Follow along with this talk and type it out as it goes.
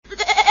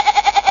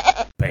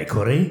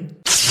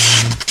pecore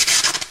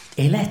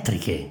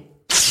elettriche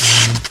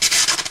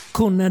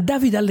con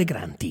Davide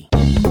Allegranti.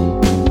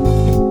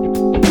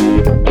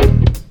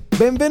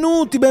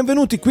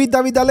 Benvenuti, qui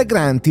Davide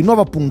Allegranti,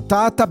 nuova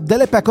puntata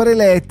delle pecore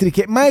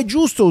elettriche. Ma è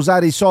giusto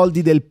usare i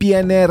soldi del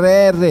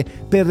PNRR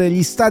per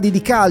gli stadi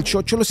di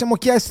calcio? Ce lo siamo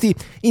chiesti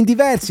in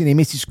diversi nei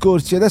mesi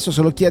scorsi e adesso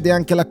se lo chiede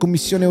anche la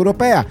Commissione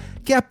europea,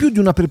 che ha più di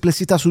una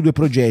perplessità su due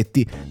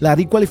progetti: la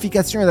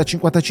riqualificazione da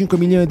 55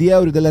 milioni di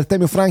euro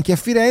dell'Artemio Franchi a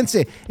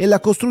Firenze e la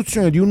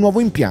costruzione di un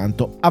nuovo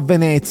impianto a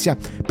Venezia.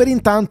 Per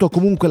intanto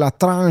comunque la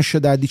tranche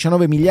da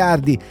 19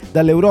 miliardi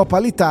dall'Europa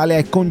all'Italia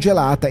è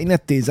congelata in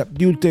attesa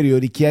di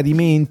ulteriori chiarimenti.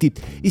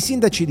 I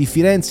sindaci di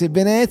Firenze e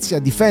Venezia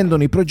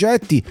difendono i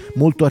progetti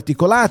molto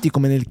articolati,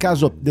 come nel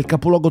caso del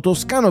capoluogo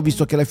toscano,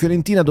 visto che la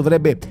Fiorentina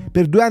dovrebbe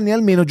per 2 anni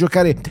almeno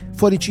giocare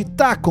fuori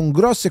città, con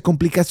grosse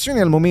complicazioni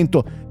al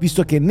momento,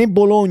 visto che né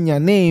Bologna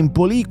né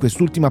Empoli,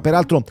 quest'ultima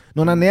peraltro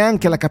non ha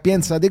neanche la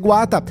capienza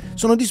adeguata,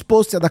 sono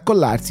disposti ad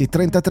accollarsi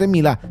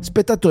 33.000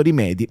 spettatori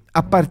medi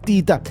a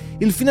partita.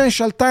 Il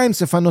Financial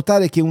Times fa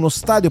notare che uno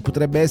stadio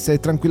potrebbe essere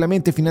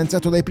tranquillamente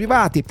finanziato dai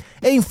privati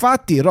e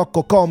infatti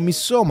Rocco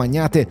Commisso,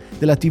 magnate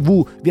della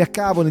TV via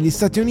cavo negli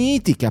Stati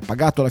Uniti, che ha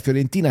pagato la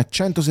Fiorentina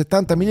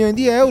 170 milioni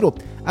di euro,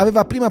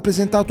 aveva prima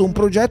presentato un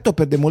progetto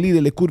per demolire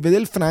le curve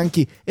del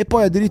Franchi e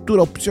poi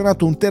addirittura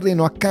opzionato un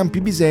terreno a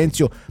Campi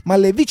Bisenzio, ma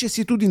le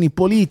vicissitudini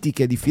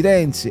politiche di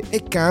Firenze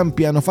e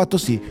Campi hanno fatto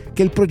sì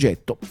che il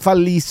progetto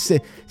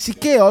fallisse,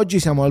 sicché oggi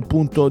siamo al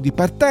punto di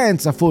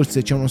partenza.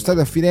 Forse c'è uno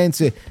stadio a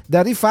Firenze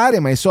da rifare,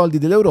 ma i soldi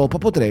dell'Europa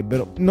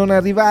potrebbero non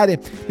arrivare.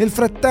 Nel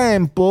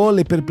frattempo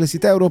le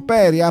perplessità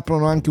europee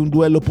riaprono anche un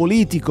duello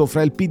politico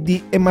fra il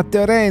PD e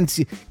Matteo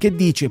Renzi, che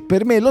dice: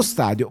 per me lo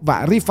stadio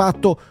va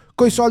rifatto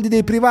coi soldi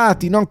dei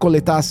privati, non con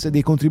le tasse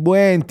dei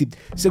contribuenti,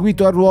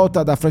 seguito a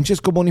ruota da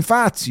Francesco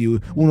Bonifazzi,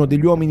 uno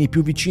degli uomini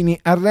più vicini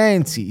a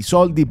Renzi. I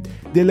soldi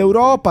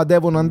dell'Europa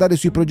devono andare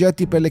sui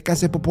progetti per le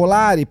case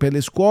popolari, per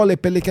le scuole e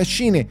per le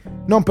cascine,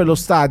 non per lo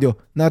stadio.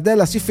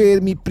 Nardella si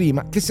fermi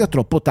prima che sia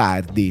troppo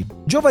tardi.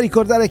 Giova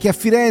ricordare che a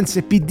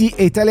Firenze PD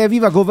e Italia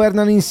Viva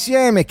governano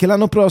insieme, che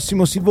l'anno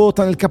prossimo si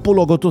vota nel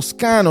capoluogo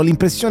toscano.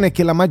 L'impressione è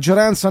che la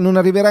maggioranza non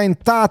arriverà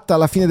intatta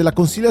alla fine della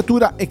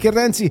consigliatura e che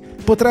Renzi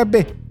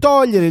potrebbe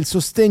togliere il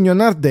sostegno a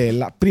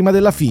Nardella prima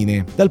della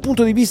fine. Dal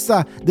punto di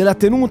vista della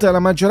tenuta della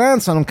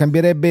maggioranza non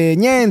cambierebbe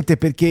niente,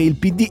 perché il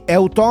PD è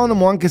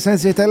autonomo anche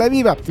senza Italia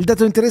Viva. Il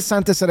dato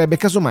interessante sarebbe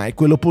casomai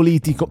quello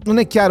politico. Non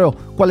è chiaro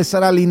quale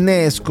sarà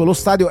l'innesco. Lo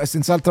stadio è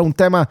senz'altro un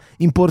tema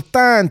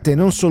importante,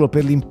 non solo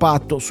per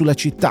l'impatto sulla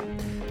città.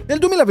 Nel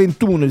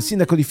 2021 il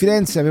sindaco di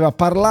Firenze aveva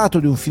parlato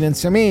di un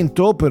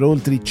finanziamento per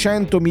oltre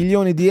 100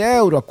 milioni di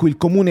euro a cui il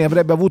comune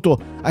avrebbe avuto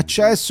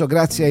accesso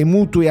grazie ai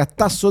mutui a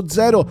tasso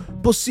zero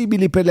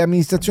possibili per le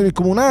amministrazioni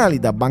comunali,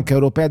 da Banca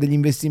Europea degli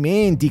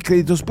Investimenti,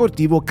 Credito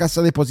Sportivo,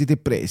 Cassa Depositi e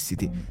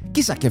Prestiti.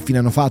 Chissà che fine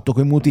hanno fatto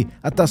quei mutui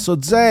a tasso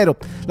zero.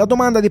 La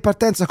domanda di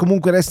partenza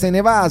comunque resta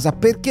inevasa: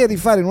 perché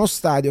rifare uno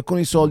stadio con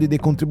i soldi dei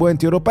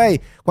contribuenti europei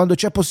quando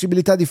c'è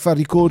possibilità di far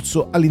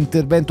ricorso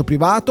all'intervento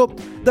privato?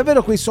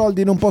 Davvero quei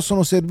soldi non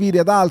possono servire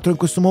ad altro in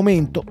questo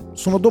momento?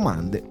 Sono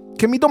domande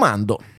che mi domando.